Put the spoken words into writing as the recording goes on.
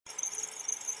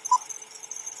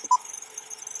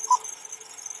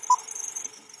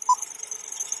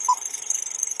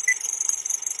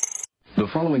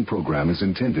following program is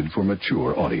intended for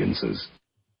mature audiences.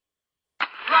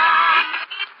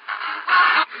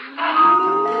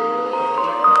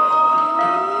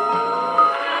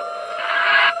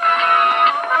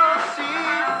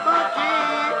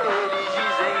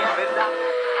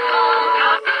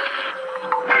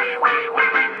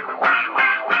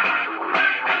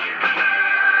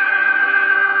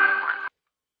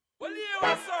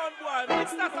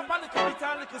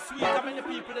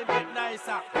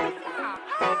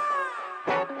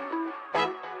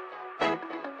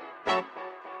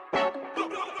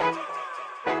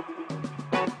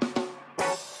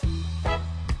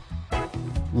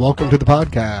 Welcome to the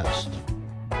podcast.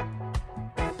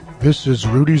 This is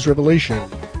Rudy's Revelation.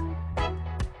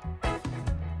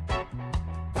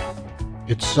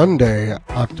 It's Sunday,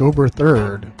 October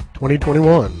 3rd,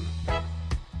 2021.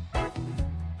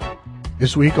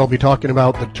 This week I'll be talking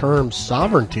about the term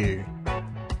sovereignty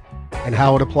and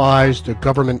how it applies to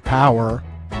government power,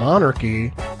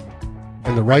 monarchy,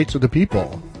 and the rights of the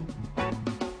people.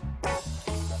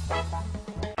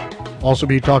 Also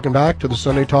be talking back to the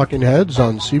Sunday Talking Heads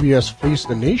on CBS Face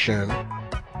the Nation,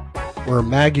 where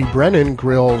Maggie Brennan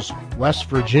grills West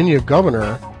Virginia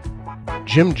Governor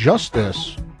Jim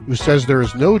Justice, who says there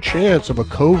is no chance of a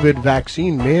COVID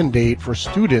vaccine mandate for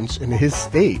students in his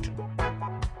state.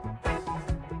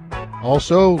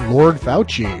 Also, Lord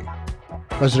Fauci,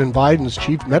 President Biden's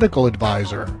chief medical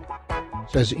advisor,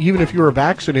 says even if you are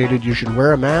vaccinated, you should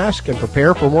wear a mask and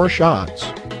prepare for more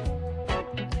shots,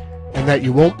 and that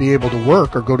you won't be able to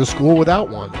work or go to school without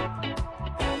one.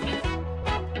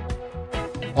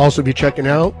 Also be checking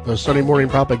out the Sunday Morning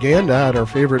Propaganda at our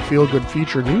favorite feel-good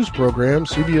feature news program,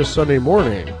 CBS Sunday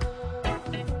Morning.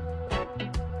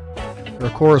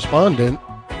 Our correspondent,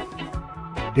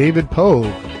 David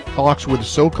Pogue, talks with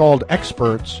so-called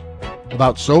experts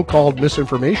about so-called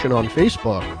misinformation on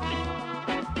Facebook,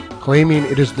 claiming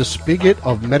it is the spigot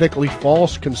of medically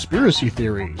false conspiracy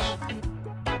theories.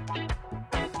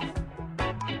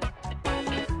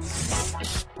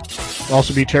 We'll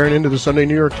also be tearing into the Sunday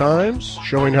New York Times,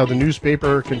 showing how the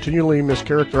newspaper continually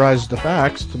mischaracterizes the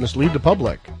facts to mislead the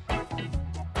public.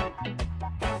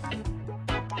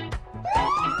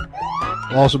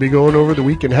 We'll also be going over the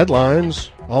weekend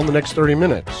headlines all in the next 30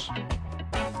 minutes.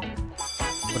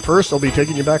 But first, I'll be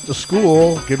taking you back to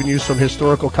school, giving you some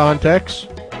historical context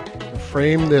to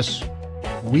frame this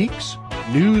week's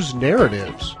news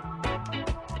narratives.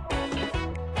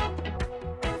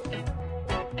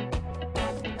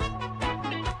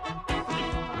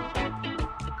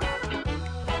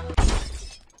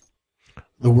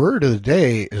 The word of the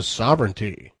day is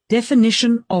sovereignty.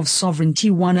 Definition of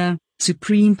sovereignty 1.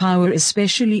 Supreme power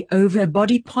especially over a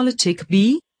body politic.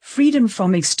 B. Freedom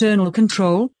from external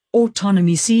control,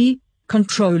 autonomy. C.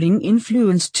 Controlling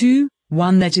influence. 2.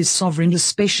 One that is sovereign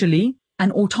especially,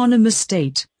 an autonomous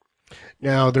state.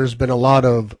 Now, there's been a lot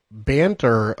of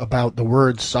banter about the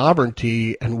word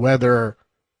sovereignty and whether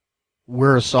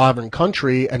we're a sovereign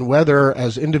country and whether,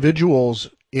 as individuals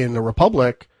in a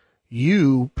republic,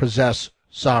 you possess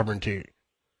sovereignty.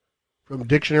 From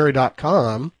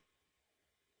dictionary.com,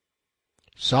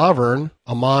 sovereign,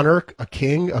 a monarch, a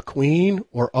king, a queen,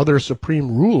 or other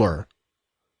supreme ruler,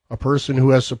 a person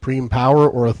who has supreme power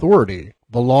or authority,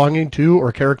 belonging to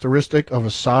or characteristic of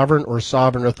a sovereign or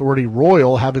sovereign authority,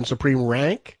 royal, having supreme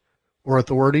rank or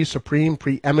authority, supreme,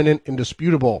 preeminent,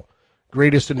 indisputable,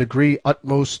 greatest in degree,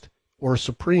 utmost, or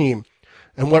supreme.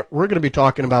 And what we're going to be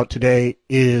talking about today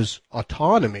is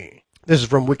autonomy. This is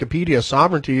from Wikipedia.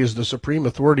 Sovereignty is the supreme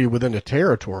authority within a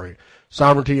territory.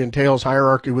 Sovereignty entails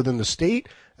hierarchy within the state,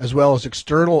 as well as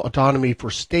external autonomy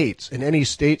for states. In any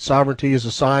state, sovereignty is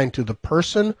assigned to the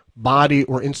person, body,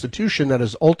 or institution that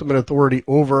has ultimate authority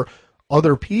over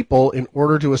other people in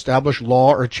order to establish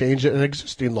law or change an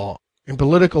existing law. In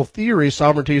political theory,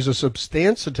 sovereignty is a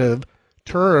substantive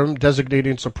term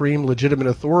designating supreme legitimate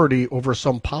authority over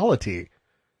some polity.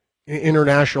 In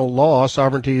international law,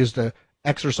 sovereignty is the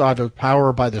exercise of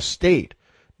power by the state.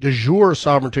 De jure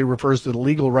sovereignty refers to the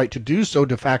legal right to do so.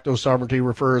 De facto sovereignty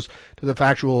refers to the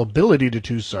factual ability to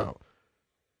do so.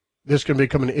 This can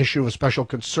become an issue of special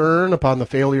concern upon the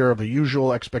failure of a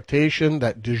usual expectation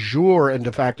that de jure and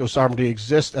de facto sovereignty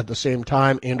exist at the same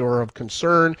time and or of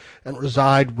concern and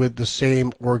reside with the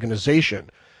same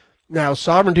organization. Now,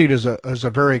 sovereignty is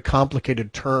a very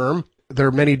complicated term. There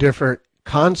are many different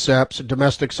concepts: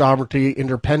 domestic sovereignty,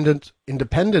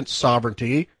 independent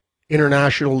sovereignty,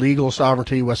 international legal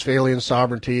sovereignty, Westphalian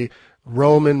sovereignty,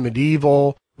 Roman,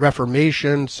 medieval,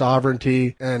 Reformation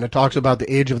sovereignty, and it talks about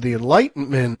the age of the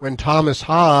Enlightenment when Thomas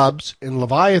Hobbes in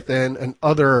Leviathan and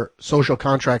other social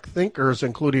contract thinkers,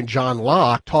 including John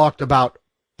Locke, talked about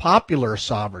popular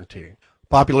sovereignty.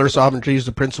 Popular sovereignty is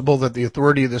the principle that the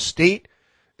authority of the state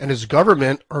and its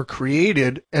government are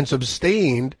created and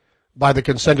sustained by the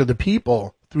consent of the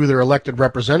people through their elected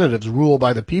representatives ruled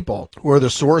by the people, who are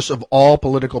the source of all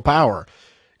political power.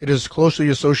 It is closely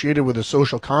associated with the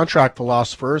social contract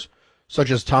philosophers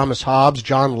such as Thomas Hobbes,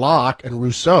 John Locke, and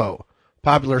Rousseau.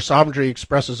 Popular sovereignty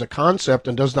expresses a concept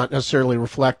and does not necessarily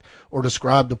reflect or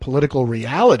describe the political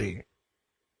reality.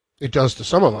 It does to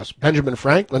some of us. Benjamin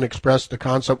Franklin expressed the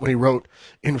concept when he wrote,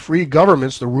 "In free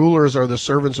governments, the rulers are the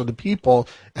servants of the people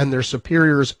and their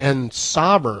superiors and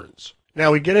sovereigns."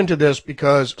 Now, we get into this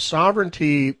because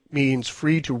sovereignty means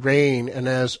free to reign, and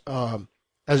as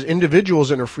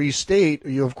individuals in a free state,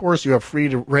 you're free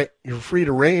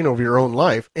to reign over your own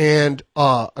life. And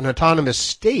an autonomous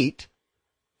state,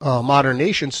 a modern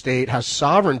nation state, has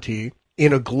sovereignty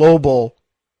in a global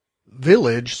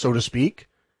village, so to speak,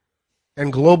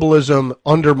 and globalism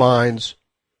undermines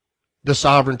the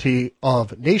sovereignty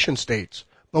of nation states.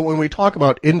 But when we talk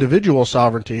about individual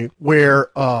sovereignty, where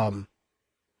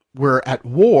we're at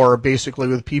war basically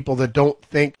with people that don't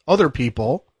think other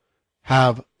people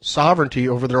have sovereignty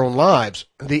over their own lives.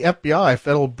 The FBI,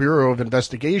 Federal Bureau of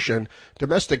Investigation,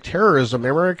 domestic terrorism,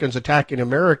 Americans attacking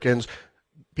Americans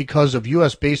because of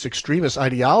U.S.-based extremist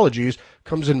ideologies,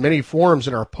 comes in many forms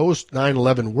in our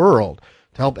post-9/11 world.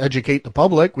 To help educate the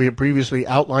public, we have previously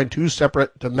outlined two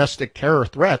separate domestic terror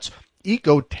threats: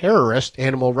 eco-terrorist,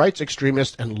 animal rights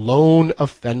extremists, and lone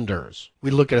offenders. We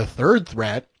look at a third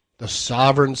threat, the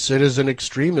sovereign citizen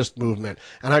extremist movement.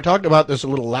 And I talked about this a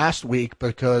little last week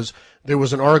because there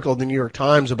was an article in the New York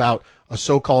Times about a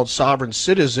so-called sovereign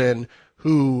citizen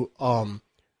who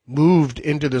moved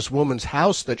into this woman's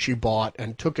house that she bought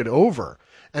and took it over.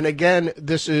 And again,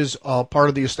 this is part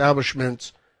of the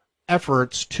establishment's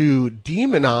efforts to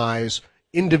demonize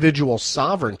individual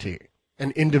sovereignty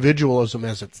and individualism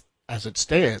as it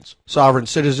stands. Sovereign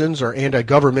citizens are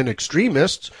anti-government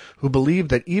extremists who believe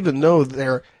that even though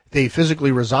they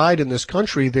physically reside in this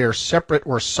country, they are separate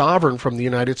or sovereign from the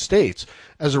United States.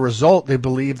 As a result, they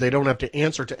believe they don't have to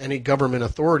answer to any government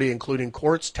authority, including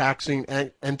courts, taxing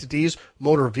entities,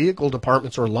 motor vehicle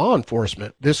departments, or law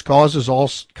enforcement. This causes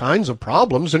all kinds of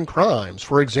problems and crimes.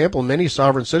 For example, many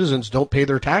sovereign citizens don't pay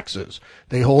their taxes.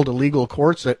 They hold illegal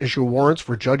courts that issue warrants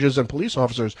for judges and police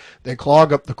officers. They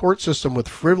clog up the court system with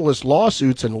frivolous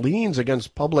lawsuits and liens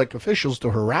against public officials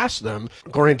to harass them.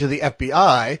 According to the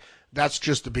FBI, that's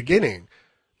just the beginning.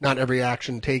 Not every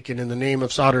action taken in the name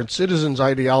of sovereign citizens'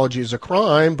 ideology is a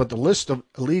crime, but the list of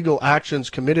illegal actions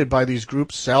committed by these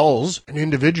groups, cells, and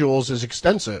individuals is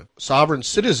extensive. Sovereign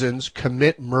citizens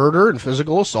commit murder and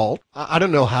physical assault. I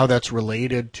don't know how that's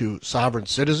related to sovereign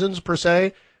citizens per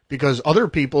se, because other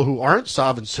people who aren't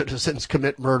sovereign citizens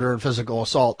commit murder and physical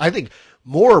assault. I think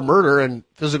more murder and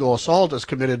physical assault is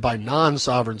committed by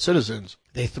non-sovereign citizens.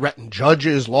 They threaten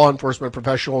judges, law enforcement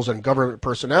professionals, and government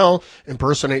personnel,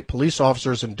 impersonate police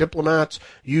officers and diplomats,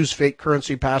 use fake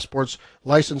currency passports,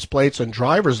 license plates, and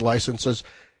driver's licenses,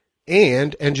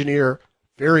 and engineer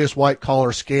various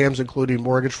white-collar scams, including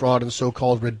mortgage fraud and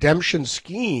so-called redemption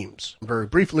schemes. Very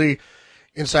briefly,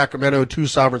 in Sacramento, 2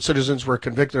 sovereign citizens were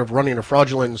convicted of running a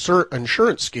fraudulent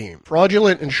insurance scheme.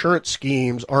 Fraudulent insurance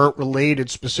schemes aren't related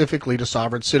specifically to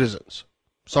sovereign citizens.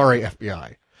 Sorry,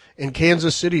 FBI. In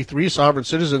Kansas City, 3 sovereign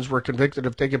citizens were convicted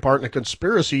of taking part in a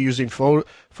conspiracy using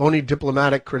phony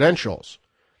diplomatic credentials.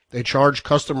 They charged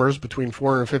customers between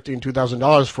 $450 and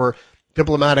 $2,000 for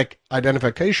diplomatic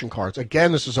identification cards.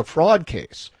 Again, this is a fraud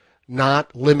case,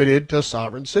 not limited to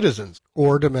sovereign citizens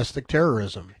or domestic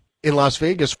terrorism. In Las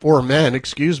Vegas, 4 men,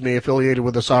 affiliated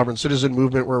with the sovereign citizen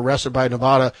movement were arrested by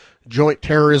Nevada Joint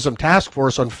Terrorism Task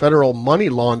Force on federal money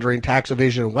laundering, tax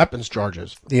evasion, and weapons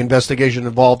charges. The investigation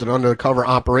involved an undercover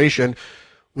operation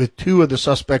with 2 of the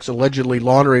suspects allegedly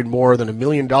laundering more than $1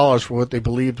 million for what they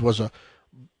believed was a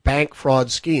bank fraud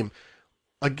scheme.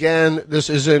 Again, this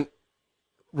isn't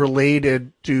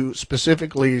related to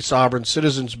specifically sovereign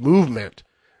citizens movement.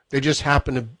 They just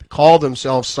happen to call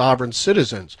themselves sovereign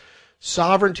citizens.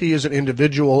 Sovereignty as an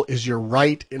individual is your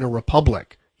right in a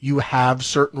republic. You have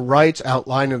certain rights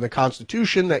outlined in the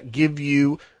Constitution that give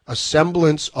you a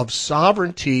semblance of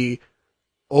sovereignty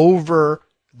over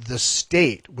the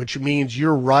state, which means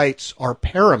your rights are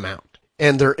paramount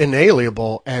and they're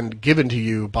inalienable and given to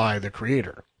you by the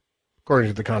Creator, according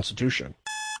to the Constitution.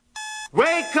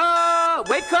 Wake up!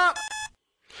 Wake up!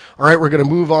 All right, we're going to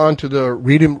move on to the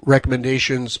reading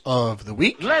recommendations of the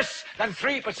week. Less than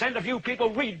 3% of you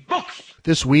people read books.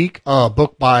 This week, a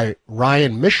book by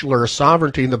Ryan Mishler,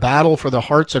 Sovereignty, the Battle for the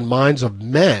Hearts and Minds of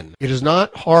Men. It is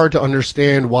not hard to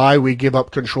understand why we give up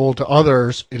control to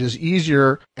others. It is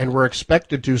easier, and we're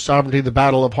expected to. Sovereignty, the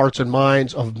Battle of Hearts and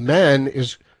Minds of Men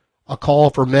is a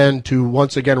call for men to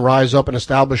once again rise up and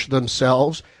establish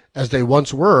themselves as they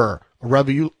once were.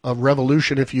 A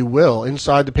revolution, if you will.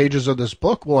 Inside the pages of this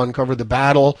book, we'll uncover the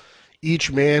battle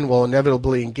each man will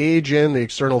inevitably engage in, the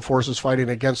external forces fighting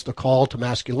against the call to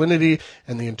masculinity,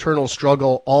 and the internal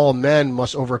struggle all men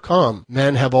must overcome.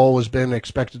 Men have always been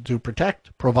expected to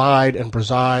protect, provide, and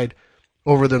preside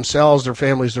over themselves, their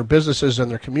families, their businesses, and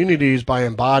their communities by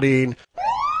embodying.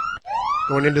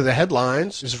 Going into the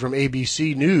headlines, this is from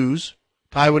ABC News.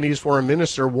 Taiwanese foreign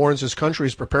minister warns his country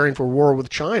is preparing for war with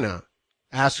China.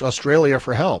 Asks Australia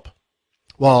for help.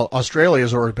 Well, Australia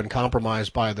has already been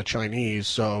compromised by the Chinese,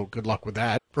 so good luck with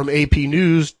that. From AP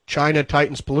News, China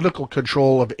tightens political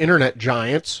control of internet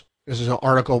giants. This is an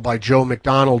article by Joe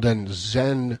McDonald and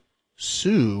Zhen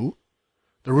Su.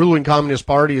 The ruling Communist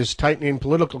Party is tightening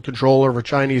political control over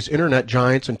Chinese internet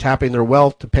giants and tapping their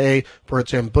wealth to pay for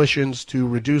its ambitions to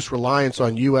reduce reliance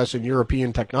on U.S. and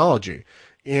European technology.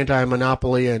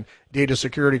 Anti-monopoly and data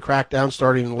security crackdowns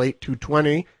starting in late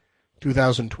 2020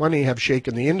 have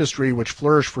shaken the industry, which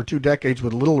flourished for 2 decades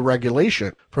with little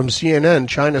regulation. From CNN,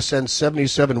 China sends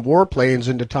 77 warplanes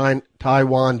into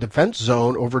Taiwan defense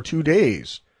zone over 2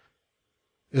 days.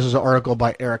 This is an article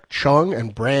by Eric Chung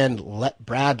and Brad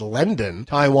Lendon.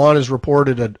 Taiwan has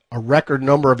reported a record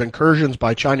number of incursions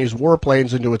by Chinese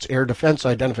warplanes into its air defense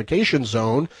identification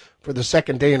zone for the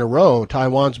 2nd day in a row,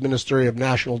 Taiwan's Ministry of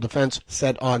National Defense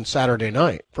said on Saturday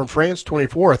night. From France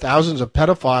 24, thousands of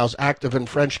pedophiles active in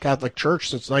French Catholic Church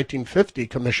since 1950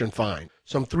 commission fine.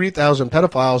 Some 3,000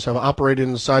 pedophiles have operated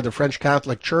inside the French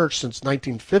Catholic Church since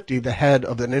 1950, the head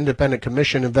of an independent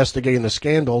commission investigating the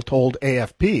scandal told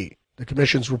AFP. The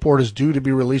commission's report is due to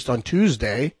be released on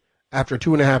Tuesday after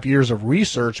 2.5 years of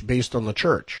research based on the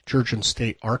Church and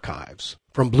State archives.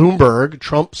 From Bloomberg,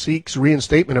 Trump seeks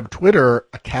reinstatement of Twitter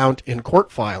account in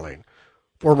court filing.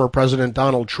 Former President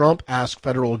Donald Trump asked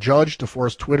federal judge to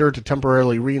force Twitter to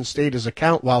temporarily reinstate his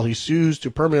account while he sues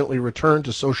to permanently return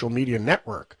to social media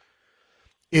network.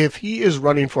 If he is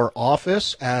running for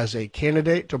office as a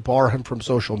candidate, to bar him from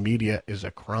social media is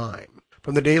a crime.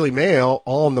 From the Daily Mail,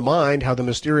 All in the Mind, how the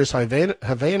mysterious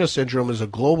Havana syndrome is a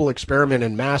global experiment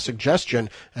in mass suggestion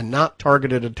and not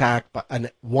targeted attack by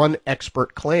one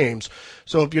expert claims.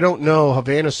 So if you don't know,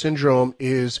 Havana syndrome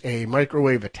is a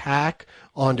microwave attack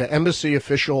onto embassy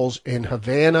officials in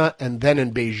Havana and then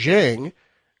in Beijing,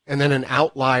 and then an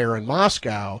outlier in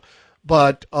Moscow.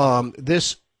 But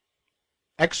this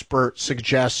expert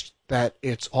suggests that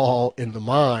it's all in the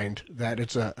mind, that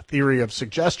it's a theory of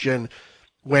suggestion,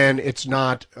 when it's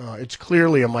not. It's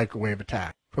clearly a microwave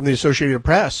attack. From the Associated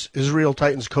Press, Israel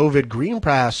tightens COVID Green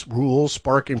Pass rules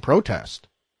sparking protest.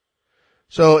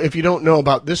 So if you don't know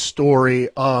about this story,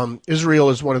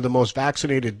 Israel is one of the most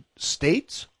vaccinated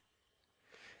states.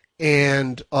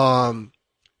 And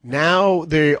now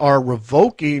they are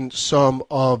revoking some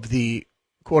of the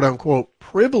quote-unquote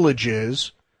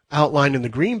privileges outlined in the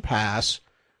Green Pass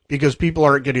because people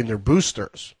aren't getting their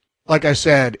boosters. Like I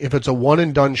said, if it's a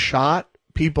one-and-done shot,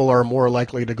 people are more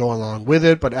likely to go along with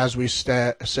it, but as we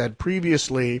said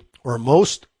previously, or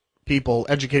most people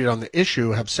educated on the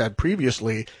issue have said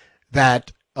previously,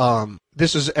 that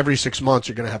this is every 6 months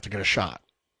you're going to have to get a shot.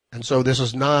 And so this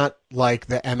is not like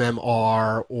the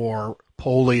MMR or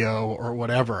polio or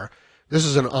whatever. This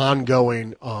is an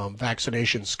ongoing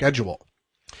vaccination schedule.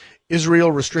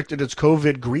 Israel restricted its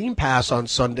COVID Green Pass on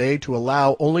Sunday to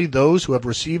allow only those who have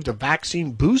received a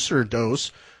vaccine booster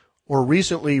dose or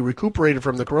recently recuperated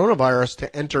from the coronavirus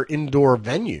to enter indoor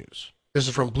venues. This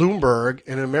is from Bloomberg.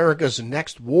 In America's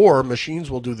next war, machines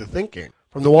will do the thinking.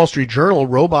 From the Wall Street Journal,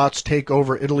 robots take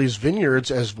over Italy's vineyards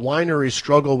as wineries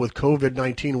struggle with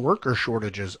COVID-19 worker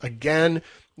shortages. Again,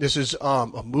 this is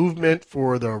a movement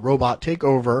for the robot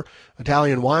takeover.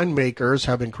 Italian winemakers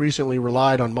have increasingly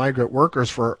relied on migrant workers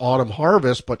for autumn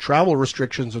harvest, but travel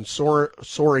restrictions and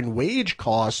soaring wage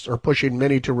costs are pushing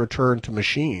many to return to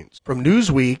machines. From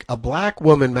Newsweek, a black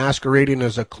woman masquerading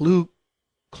as a Ku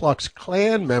Klux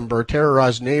Klan member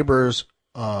terrorized neighbors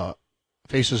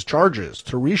faces charges.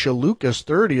 Tarisha Lucas,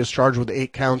 30, is charged with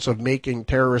 8 counts of making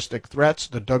terroristic threats.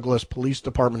 The Douglas Police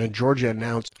Department in Georgia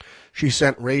announced she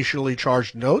sent racially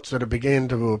charged notes that have begun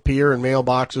to appear in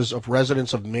mailboxes of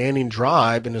residents of Manning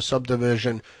Drive in a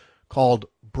subdivision called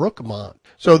Brookmont.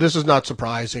 So this is not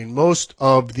surprising. Most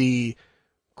of the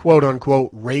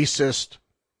quote-unquote racist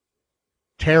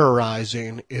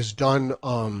terrorizing is done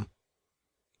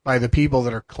by the people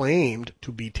that are claimed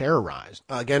to be terrorized.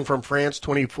 Again, from France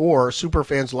 24,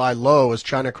 superfans lie low as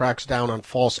China cracks down on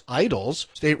false idols.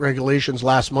 State regulations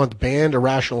last month banned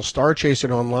irrational star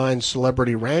chasing online,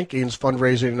 celebrity rankings,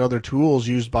 fundraising, and other tools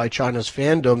used by China's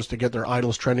fandoms to get their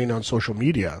idols trending on social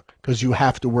media, because you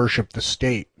have to worship the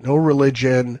state. No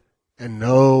religion and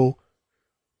no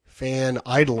fan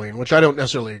idling, which I don't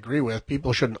necessarily agree with.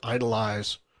 People shouldn't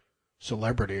idolize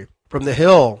celebrity. From the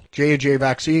Hill, J&J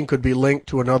vaccine could be linked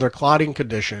to another clotting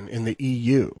condition in the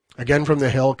EU. Again from the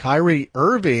Hill, Kyrie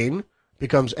Irving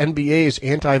becomes NBA's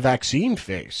anti-vaccine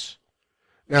face.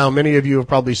 Now, many of you have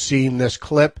probably seen this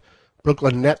clip.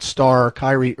 Brooklyn Nets star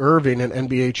Kyrie Irving, an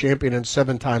NBA champion and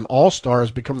 7-time All-Star,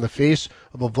 has become the face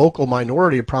of a vocal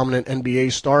minority of prominent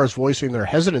NBA stars voicing their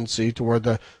hesitancy toward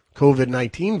the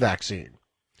COVID-19 vaccine.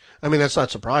 I mean, that's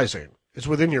not surprising. It's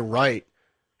within your right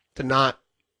to not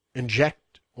inject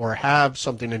or have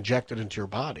something injected into your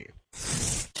body.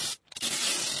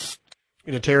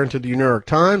 Going to tear into the New York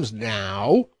Times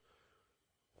now.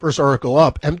 First article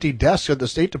up, empty desks at the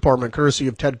State Department courtesy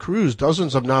of Ted Cruz.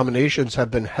 Dozens of nominations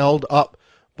have been held up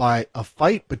by a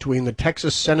fight between the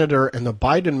Texas senator and the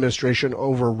Biden administration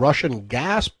over Russian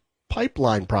gas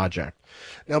pipeline project.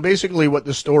 Now, basically what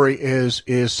the story is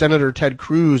Senator Ted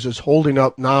Cruz is holding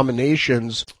up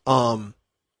nominations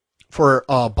for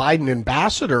Biden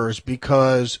ambassadors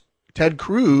because Ted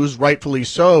Cruz, rightfully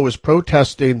so, is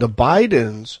protesting the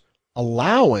Biden's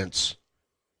allowance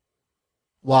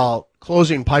while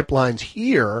closing pipelines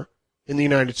here in the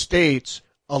United States,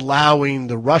 allowing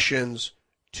the Russians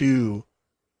to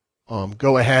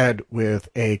go ahead with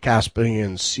a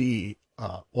Caspian Sea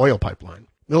oil pipeline.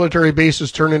 Military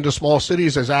bases turn into small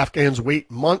cities as Afghans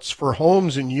wait months for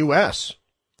homes in U.S.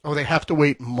 Oh, they have to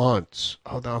wait months.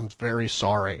 Oh, I'm very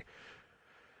sorry.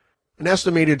 An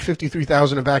estimated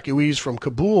 53,000 evacuees from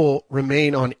Kabul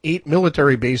remain on 8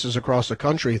 military bases across the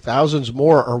country. Thousands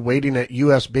more are waiting at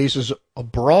U.S. bases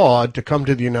abroad to come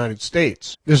to the United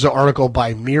States. This is an article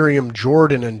by Miriam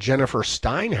Jordan and Jennifer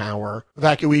Steinhauer.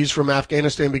 Evacuees from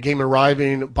Afghanistan began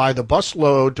arriving by the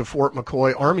busload to Fort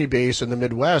McCoy Army Base in the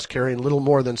Midwest, carrying little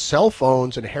more than cell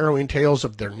phones and harrowing tales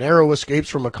of their narrow escapes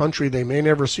from a country they may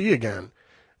never see again.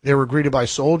 They were greeted by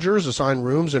soldiers, assigned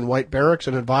rooms in white barracks,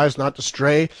 and advised not to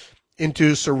stray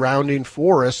into surrounding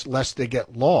forests lest they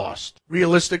get lost.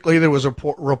 Realistically, there was a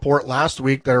report last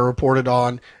week that I reported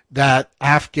on that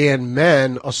Afghan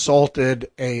men assaulted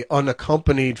a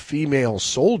unaccompanied female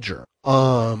soldier.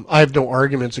 I have no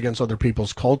arguments against other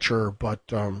people's culture, but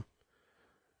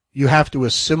you have to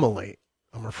assimilate,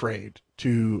 I'm afraid,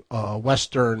 to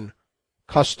Western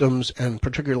customs and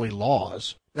particularly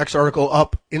laws. Next article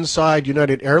up, inside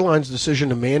United Airlines' decision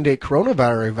to mandate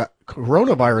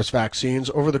coronavirus vaccines.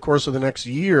 Over the course of the next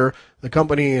year, the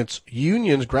company and its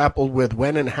unions grappled with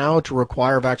when and how to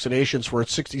require vaccinations for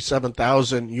its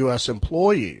 67,000 U.S.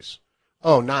 employees.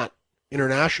 Oh, not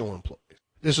international employees.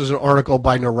 This is an article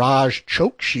by Niraj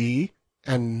Chokshi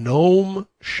and Noam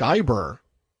Schreiber.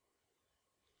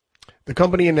 The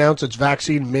company announced its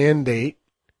vaccine mandate,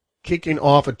 kicking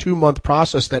off a 2-month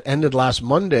process that ended last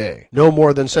Monday. No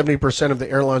more than 70% of the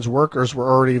airline's workers were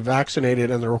already vaccinated,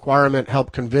 and the requirement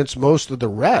helped convince most of the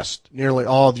rest. Nearly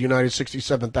all of the United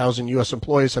 67,000 U.S.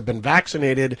 employees have been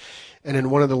vaccinated, and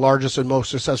in one of the largest and most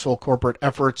successful corporate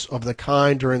efforts of the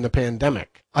kind during the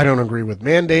pandemic. I don't agree with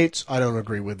mandates. I don't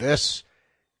agree with this.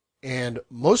 And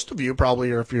most of you probably,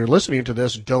 or if you're listening to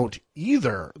this, don't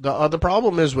either. The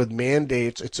problem is with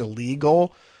mandates, it's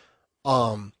illegal.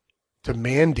 To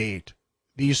mandate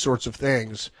these sorts of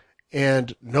things,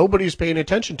 and nobody's paying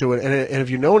attention to it. And if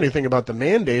you know anything about the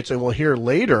mandates, and we'll hear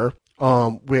later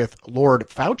with Lord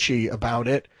Fauci about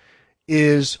it,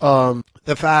 is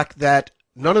the fact that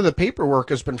none of the paperwork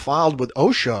has been filed with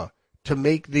OSHA to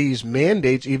make these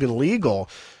mandates even legal.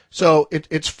 So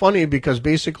it's funny because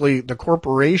basically the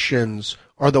corporations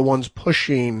are the ones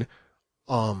pushing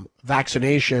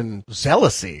vaccination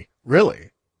zealotry,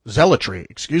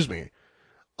 excuse me.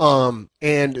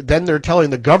 And then they're telling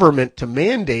the government to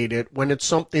mandate it when it's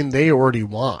something they already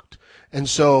want. And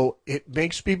so it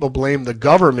makes people blame the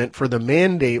government for the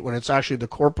mandate when it's actually the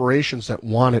corporations that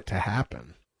want it to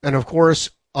happen. And of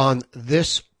course, on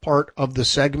this part of the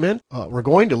segment, we're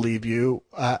going to leave you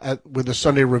with the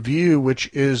Sunday Review,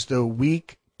 which is the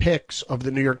week picks of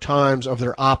the New York Times of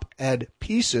their op-ed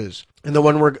pieces. And the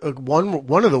one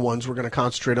of the ones we're going to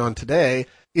concentrate on today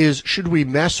is, should we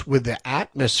mess with the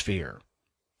atmosphere?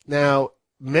 Now,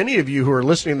 many of you who are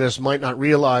listening to this might not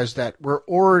realize that we're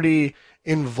already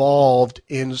involved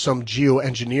in some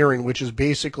geoengineering, which is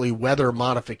basically weather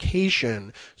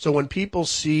modification. So when people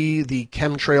see the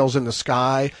chemtrails in the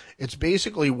sky, it's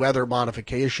basically weather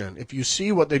modification. If you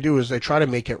see, what they do is they try to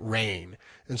make it rain.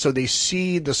 And so they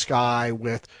seed the sky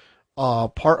with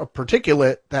part of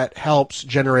particulate that helps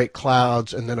generate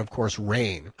clouds and then, of course,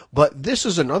 rain. But this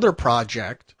is another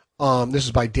project. This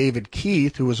is by David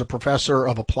Keith, who is a professor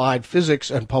of applied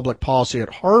physics and public policy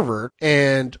at Harvard,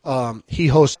 and he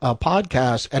hosts a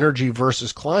podcast, Energy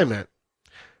versus Climate,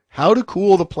 How to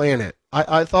Cool the Planet.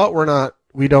 I thought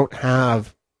we don't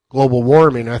have global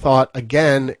warming. I thought,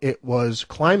 again, it was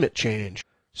climate change.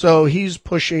 So he's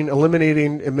pushing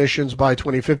eliminating emissions by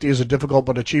 2050 is a difficult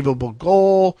but achievable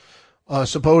goal.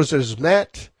 Suppose it is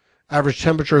met. Average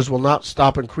temperatures will not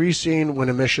stop increasing when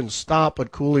emissions stop,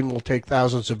 but cooling will take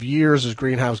thousands of years as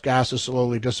greenhouse gases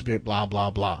slowly dissipate, blah, blah,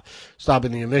 blah.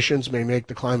 Stopping the emissions may make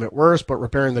the climate worse, but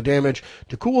repairing the damage.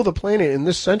 To cool the planet in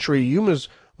this century, humans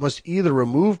must either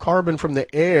remove carbon from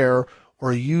the air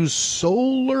or use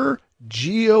solar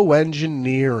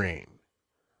geoengineering,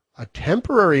 a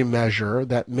temporary measure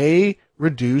that may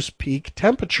reduce peak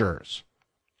temperatures,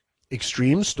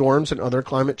 extreme storms, and other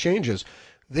climate changes.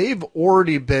 They've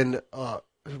already been,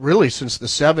 really since the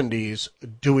 70s,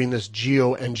 doing this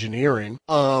geoengineering,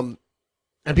 and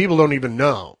people don't even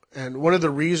know. And one of the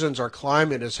reasons our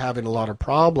climate is having a lot of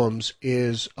problems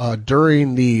is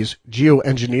during these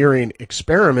geoengineering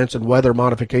experiments and weather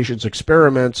modifications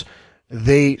experiments,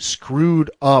 they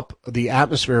screwed up the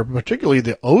atmosphere, particularly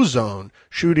the ozone,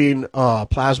 shooting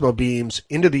plasma beams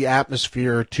into the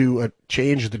atmosphere to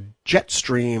change the jet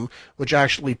stream, which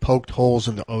actually poked holes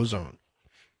in the ozone.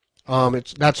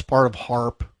 That's part of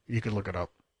HAARP. You can look it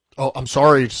up. Oh, I'm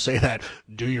sorry to say that.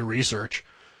 Do your research.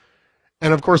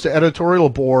 And of course, the editorial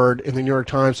board in the New York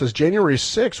Times says January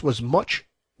 6th was much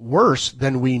worse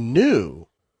than we knew.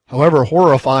 However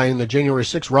horrifying the January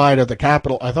 6th riot at the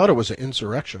Capitol, I thought it was an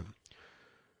insurrection,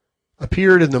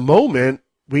 appeared in the moment,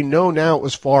 we know now it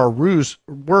was far worse.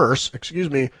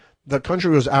 The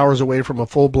country was hours away from a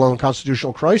full-blown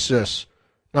constitutional crisis,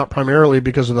 not primarily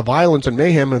because of the violence and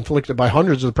mayhem inflicted by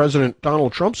hundreds of President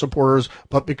Donald Trump supporters,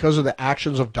 but because of the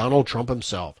actions of Donald Trump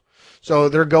himself. So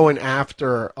they're going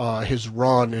after his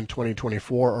run in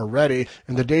 2024 already.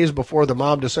 And the days before the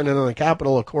mob descended on the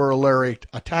Capitol, a corollary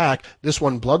attack, this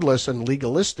one bloodless and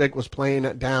legalistic, was playing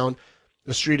down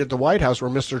the street at the White House,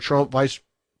 where Mr. Trump, Vice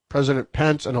President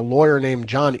Pence, and a lawyer named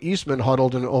John Eastman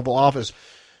huddled in the Oval Office.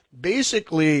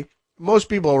 Basically, most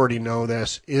people already know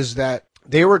this, is that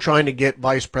they were trying to get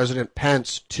Vice President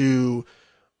Pence to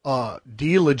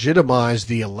delegitimize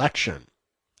the election.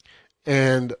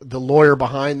 And the lawyer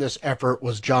behind this effort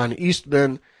was John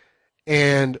Eastman,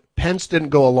 and Pence didn't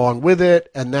go along with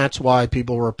it, and that's why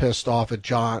people were pissed off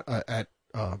at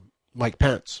Mike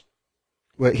Pence.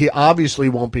 Well, he obviously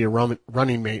won't be a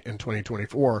running mate in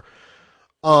 2024.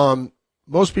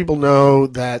 Most people know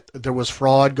that there was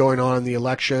fraud going on in the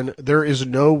election. There is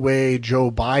no way Joe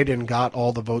Biden got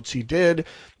all the votes he did.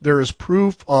 There is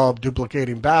proof of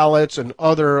duplicating ballots and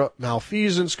other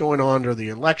malfeasance going on during the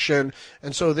election.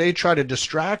 And so they try to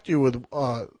distract you with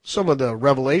some of the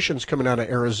revelations coming out of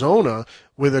Arizona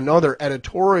with another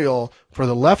editorial for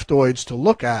the leftoids to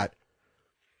look at.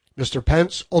 Mr.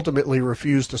 Pence ultimately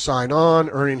refused to sign on,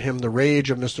 earning him the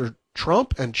rage of Mr.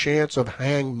 Trump and chants of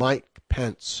hang Mike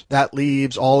Pence. That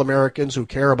leaves all Americans who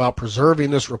care about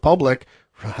preserving this republic,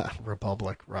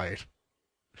 right.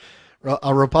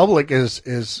 A republic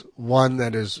is one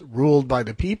that is ruled by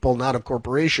the people, not of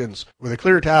corporations. With a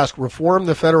clear task, reform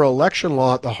the federal election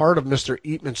law at the heart of Mr.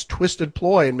 Eatman's twisted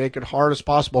ploy and make it hard as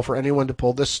possible for anyone to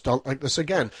pull this stunt like this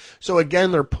again. So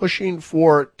again, they're pushing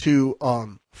to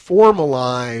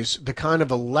formalize the kind of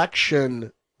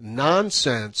election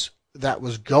nonsense that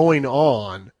was going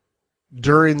on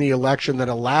during the election that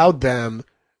allowed them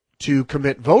to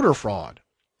commit voter fraud.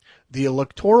 The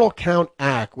Electoral Count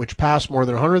Act, which passed more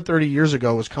than 130 years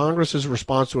ago, was Congress's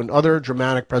response to another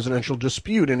dramatic presidential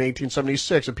dispute in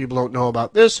 1876. If people don't know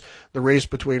about this, the race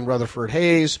between Rutherford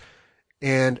Hayes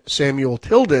and Samuel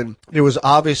Tilden, there was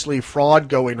obviously fraud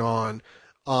going on.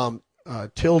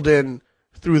 Tilden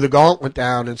threw the gauntlet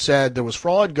down and said there was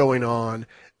fraud going on,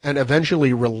 and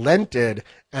eventually relented,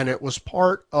 and it was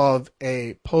part of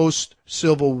a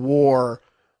post-Civil War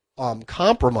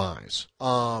compromise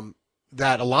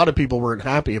that a lot of people weren't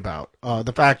happy about.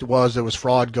 The fact was there was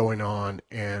fraud going on,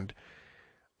 and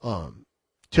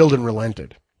Tilden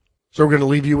relented. So we're going to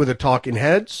leave you with the talking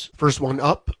heads. First one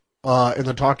up in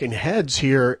the talking heads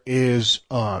here is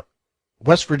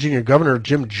West Virginia Governor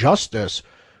Jim Justice,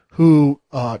 who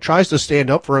tries to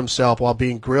stand up for himself while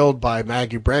being grilled by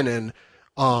Maggie Brennan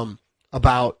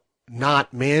about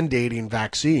not mandating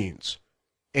vaccines,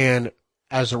 and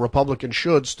as a Republican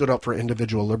should, stood up for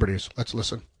individual liberties. Let's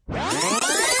listen.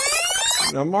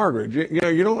 Now, Margaret,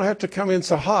 you don't have to come in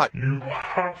so hot. You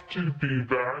have to be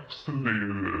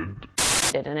vaccinated.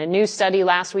 And a new study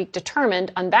last week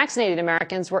determined unvaccinated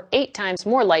Americans were 8 times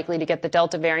more likely to get the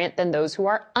Delta variant than those who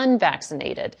are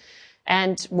unvaccinated,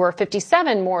 and were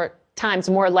 57 times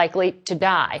more likely to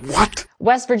die. What?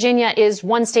 West Virginia is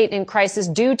one state in crisis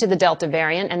due to the Delta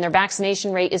variant, and their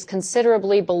vaccination rate is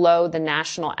considerably below the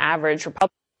national average.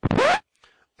 I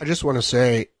just want to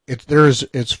say it's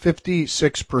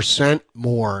 56%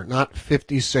 more, not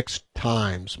 56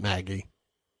 times, Maggie.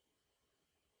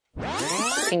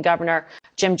 Governor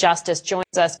Jim Justice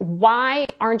joins us. Why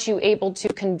aren't you able to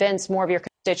convince more of your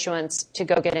constituents to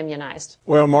go get immunized?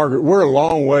 Well, Margaret, we're a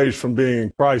long ways from being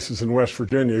in crisis in West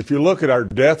Virginia. If you look at our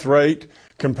death rate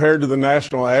compared to the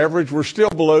national average, we're still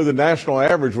below the national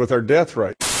average with our death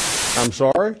rate. I'm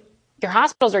sorry? Your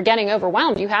hospitals are getting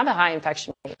overwhelmed. You have a high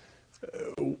infection rate.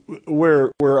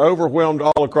 We're overwhelmed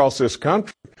all across this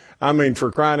country. I mean,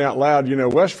 for crying out loud,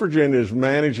 West Virginia is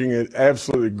managing it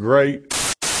absolutely great.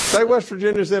 Say West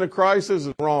Virginia's in a crisis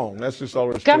is wrong. That's just all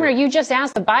it's Governor, you just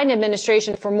asked the Biden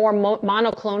administration for more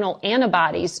monoclonal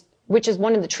antibodies, which is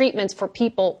one of the treatments for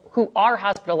people who are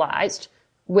hospitalized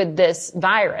with this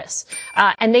virus,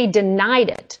 and they denied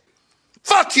it.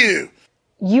 Fuck you!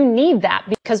 You need that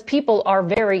because people are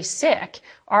very sick.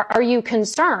 Are you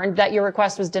concerned that your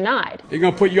request was denied? They're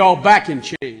going to put you all back in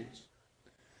chains.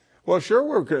 Well, sure,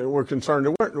 we're concerned.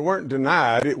 It weren't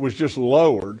denied. It was just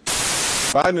lowered.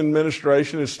 Biden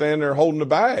administration is standing there holding the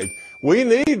bag. We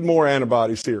need more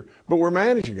antibodies here, but we're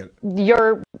managing it.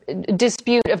 Your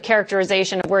dispute of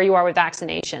characterization of where you are with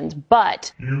vaccinations,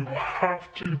 but You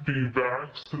have to be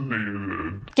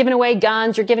vaccinated. giving away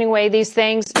guns, you're giving away these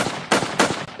things.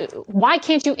 Why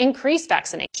can't you increase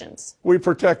vaccinations? We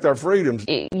protect our freedoms.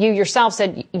 You yourself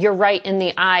said you're right in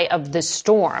the eye of the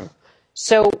storm.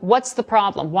 So what's the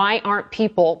problem? Why aren't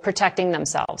people protecting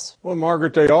themselves? Well,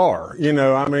 Margaret, they are.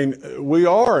 We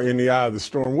are in the eye of the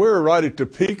storm. We're right at the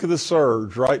peak of the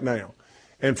surge right now.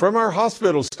 And from our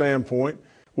hospital standpoint,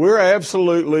 we're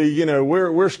absolutely,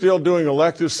 we're still doing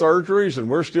elective surgeries and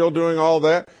we're still doing all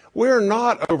that. We're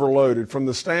not overloaded from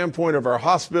the standpoint of our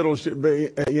hospitals,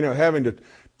 having to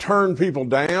turn people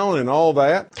down and all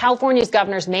that. California's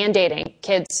governor's mandating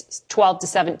kids 12 to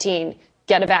 17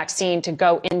 get a vaccine to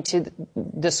go into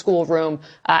the schoolroom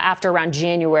after around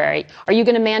January. Are you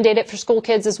going to mandate it for school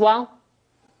kids as well?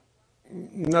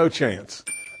 No chance.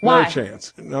 Why? No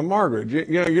chance. Now, Margaret,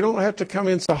 you don't have to come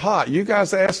in so hot. You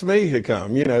guys asked me to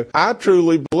come. I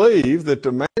truly believe that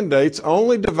the mandates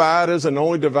only divide us and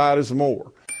only divide us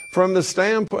more. From the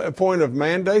standpoint of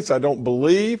mandates, I don't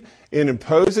believe in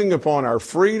imposing upon our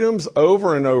freedoms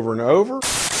over and over and over.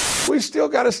 We still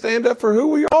got to stand up for who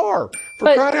we are.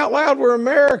 For crying out loud, we're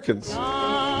Americans.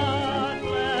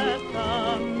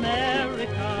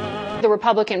 The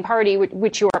Republican Party,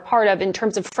 which you are a part of, in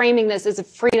terms of framing this as a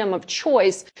freedom of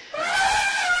choice.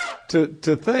 To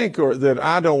think that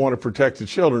I don't want to protect the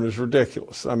children is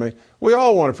ridiculous. I mean, we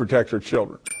all want to protect our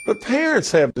children. But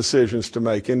parents have decisions to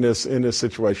make in this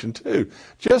situation, too.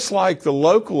 Just like the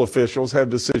local officials have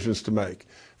decisions to make.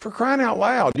 For crying out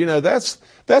loud,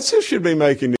 that's who should be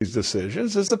making these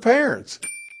decisions, is the parents.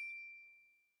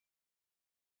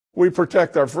 We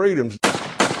protect our freedoms.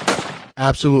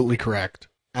 Absolutely correct.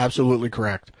 Absolutely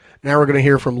correct. Now we're going to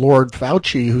hear from Lord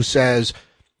Fauci, who says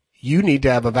you need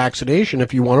to have a vaccination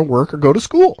if you want to work or go to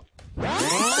school.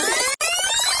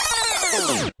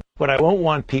 What I won't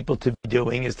want people to be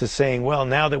doing is to saying, well,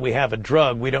 now that we have a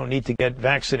drug, we don't need to get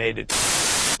vaccinated.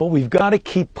 But we've got to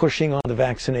keep pushing on the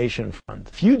vaccination front.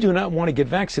 If you do not want to get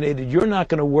vaccinated, you're not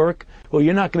going to work or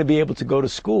you're not going to be able to go to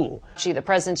school. The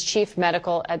president's chief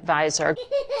medical advisor.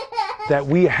 That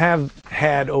we have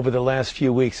had over the last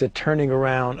few weeks a turning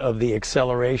around of the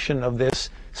acceleration of this,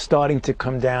 starting to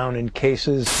come down in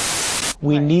cases.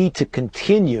 We need to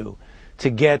continue to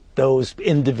get those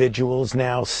individuals,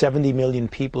 now 70 million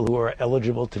people who are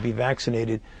eligible to be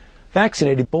vaccinated,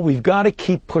 but we've got to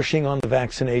keep pushing on the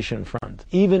vaccination front.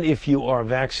 Even if you are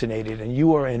vaccinated and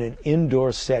you are in an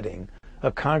indoor setting,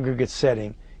 a congregate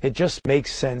setting, it just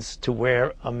makes sense to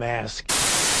wear a mask.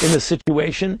 In a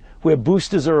situation where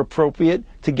boosters are appropriate,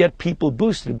 to get people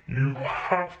boosted. You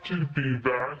have to be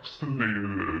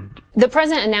vaccinated. The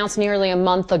president announced nearly a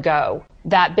month ago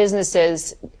that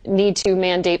businesses need to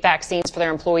mandate vaccines for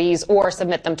their employees or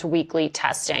submit them to weekly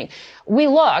testing. We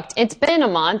looked, it's been a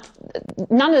month.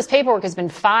 None of this paperwork has been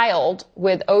filed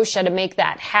with OSHA to make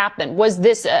that happen. Was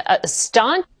this a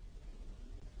stunt?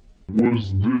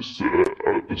 Was this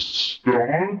Scott?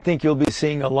 I think you'll be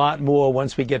seeing a lot more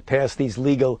once we get past these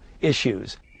legal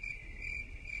issues.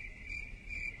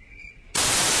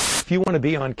 If you want to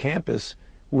be on campus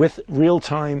with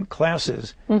real-time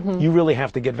classes, you really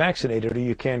have to get vaccinated or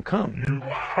you can't come. You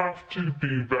have to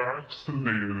be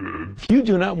vaccinated. If you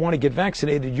do not want to get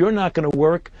vaccinated, you're not going to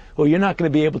work or you're not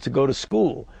going to be able to go to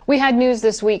school. We had news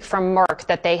this week from Merck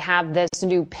that they have this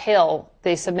new pill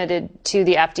they submitted to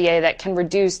the FDA that can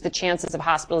reduce the chances of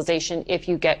hospitalization if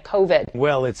you get COVID.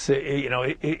 Well, it's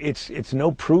it's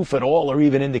no proof at all or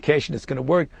even indication it's going to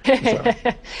work. So.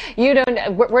 You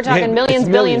don't. We're talking millions,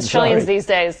 billions, trillions these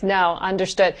days. No,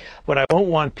 understood. What I don't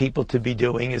want people to be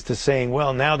doing is to saying,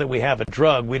 well, now that we have a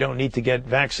drug, we don't need to get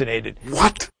vaccinated.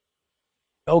 What?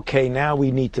 Okay, now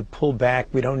we need to pull back.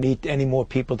 We don't need any more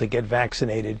people to get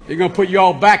vaccinated. They're going to put you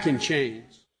all back in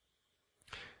chains.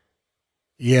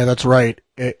 Yeah, that's right.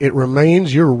 It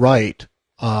remains your right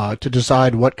to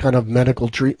decide what kind of medical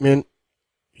treatment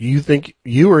you think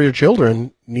you or your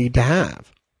children need to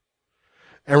have.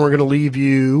 And we're going to leave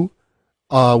you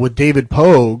with David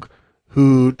Pogue,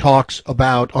 who talks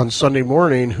about, on Sunday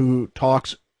morning, who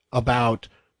talks about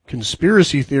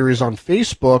conspiracy theories on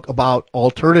Facebook about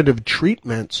alternative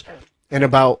treatments and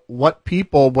about what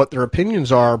their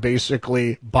opinions are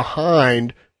basically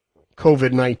behind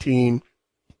COVID-19,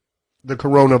 the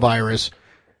coronavirus,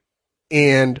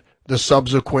 and the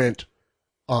subsequent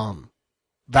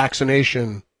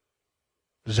vaccination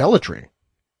zealotry.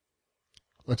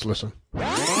 Let's listen.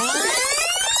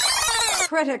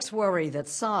 Critics worry that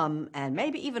some, and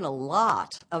maybe even a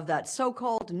lot, of that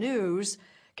so-called news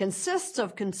consists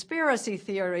of conspiracy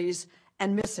theories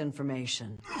and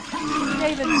misinformation.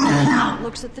 David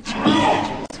looks at the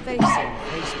challenges facing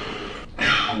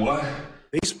Facebook. What?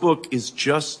 Facebook is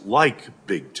just like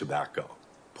big tobacco,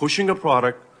 pushing a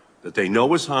product that they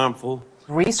know is harmful.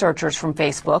 Researchers from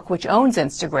Facebook, which owns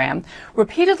Instagram,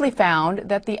 repeatedly found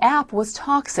that the app was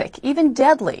toxic, even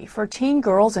deadly, for teen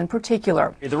girls in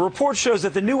particular. The report shows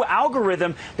that the new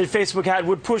algorithm that Facebook had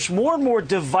would push more and more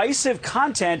divisive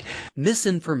content.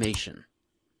 Misinformation,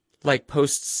 like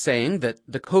posts saying that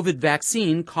the COVID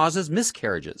vaccine causes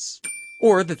miscarriages,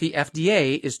 or that the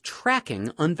FDA is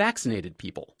tracking unvaccinated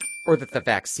people, or that the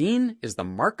vaccine is the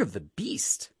mark of the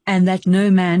beast. And that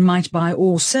no man might buy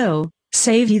or sell,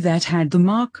 save he that had the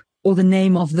mark, or the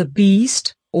name of the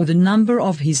beast, or the number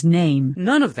of his name.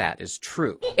 None of that is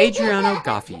true. Adriano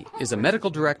Gaffi is a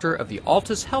medical director of the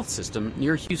Altus Health System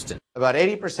near Houston. About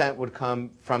 80% would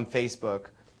come from Facebook.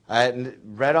 I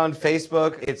read on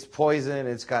Facebook, it's poison,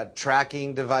 it's got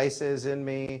tracking devices in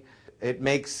me, it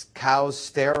makes cows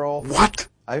sterile. What?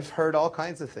 I've heard all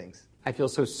kinds of things. I feel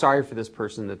so sorry for this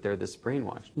person that they're this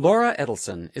brainwashed. Laura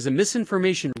Edelson is a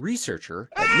misinformation researcher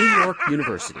at New York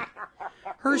University.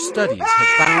 Her studies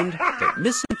have found that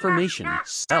misinformation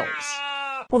sells.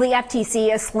 Well, the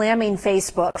FTC is slamming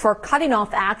Facebook for cutting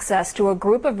off access to a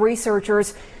group of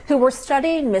researchers who were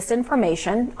studying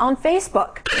misinformation on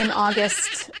Facebook. In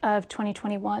August of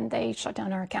 2021, they shut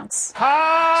down our accounts. So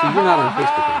you're not on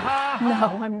Facebook anymore?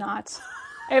 No, I'm not.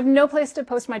 I have no place to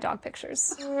post my dog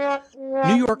pictures.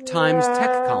 New York Times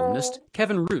tech columnist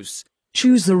Kevin Roose.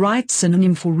 Choose the right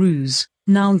synonym for ruse.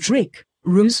 Noun trick,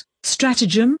 ruse,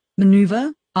 stratagem,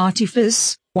 maneuver,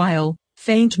 artifice, wile,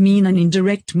 feint, mean and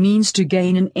indirect means to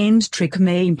gain an end. Trick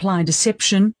may imply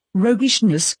deception,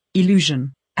 roguishness,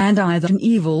 illusion, and either an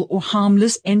evil or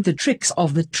harmless end. The tricks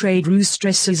of the trade ruse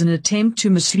stresses an attempt to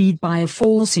mislead by a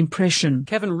false impression.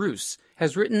 Kevin Roose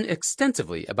has written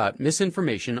extensively about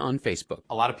misinformation on Facebook.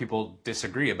 A lot of people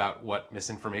disagree about what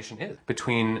misinformation is.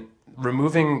 Between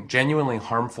removing genuinely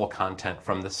harmful content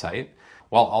from the site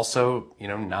while also,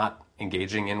 not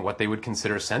engaging in what they would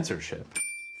consider censorship.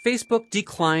 Facebook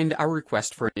declined our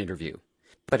request for an interview,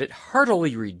 but it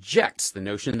heartily rejects the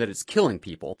notion that it's killing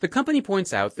people. The company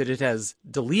points out that it has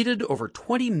deleted over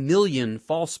 20 million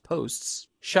false posts,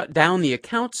 shut down the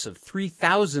accounts of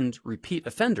 3,000 repeat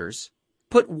offenders,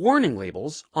 put warning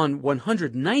labels on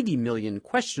 190 million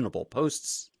questionable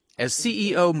posts. As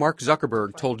CEO Mark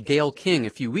Zuckerberg told Gayle King a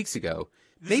few weeks ago,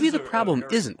 maybe the problem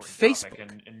isn't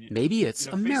Facebook. Maybe it's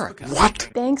America. What?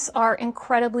 Banks are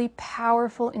incredibly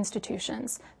powerful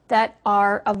institutions that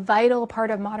are a vital part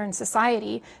of modern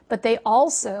society, but they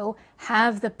also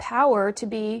have the power to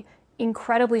be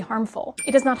incredibly harmful.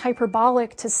 It is not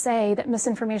hyperbolic to say that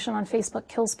misinformation on Facebook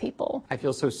kills people. I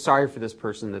feel so sorry for this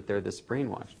person that they're this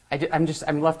brainwashed.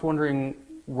 I'm left wondering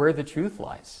where the truth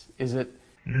lies. Is it...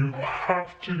 You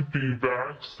have to be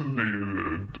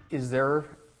vaccinated. Is there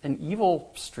an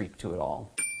evil streak to it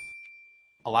all?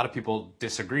 A lot of people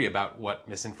disagree about what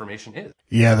misinformation is.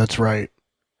 Yeah, that's right.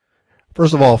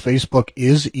 First of all, Facebook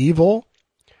is evil.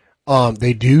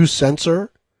 They do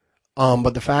censor,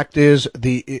 but the fact is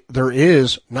there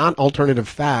is not alternative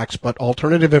facts, but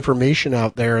alternative information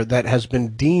out there that has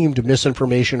been deemed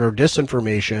misinformation or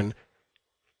disinformation,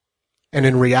 and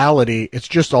in reality, it's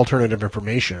just alternative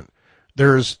information.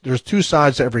 There's two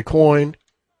sides to every coin.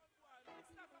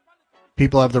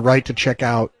 People have the right to check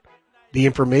out the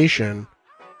information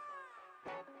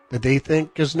that they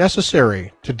think is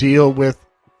necessary to deal with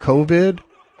COVID,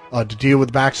 to deal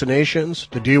with vaccinations,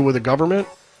 to deal with the government,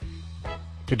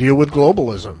 to deal with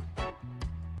globalism.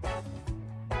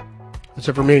 That's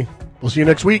it for me. We'll see you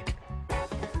next week.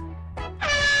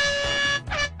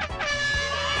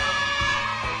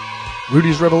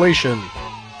 Rudy's Revelation.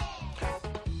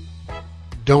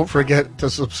 Don't forget to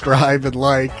subscribe and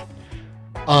like.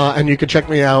 And you can check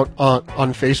me out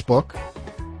on Facebook,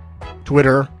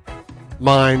 Twitter,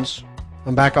 Minds.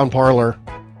 I'm back on Parler.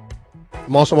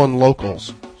 I'm also on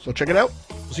Locals. So check it out.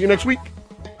 See you next week.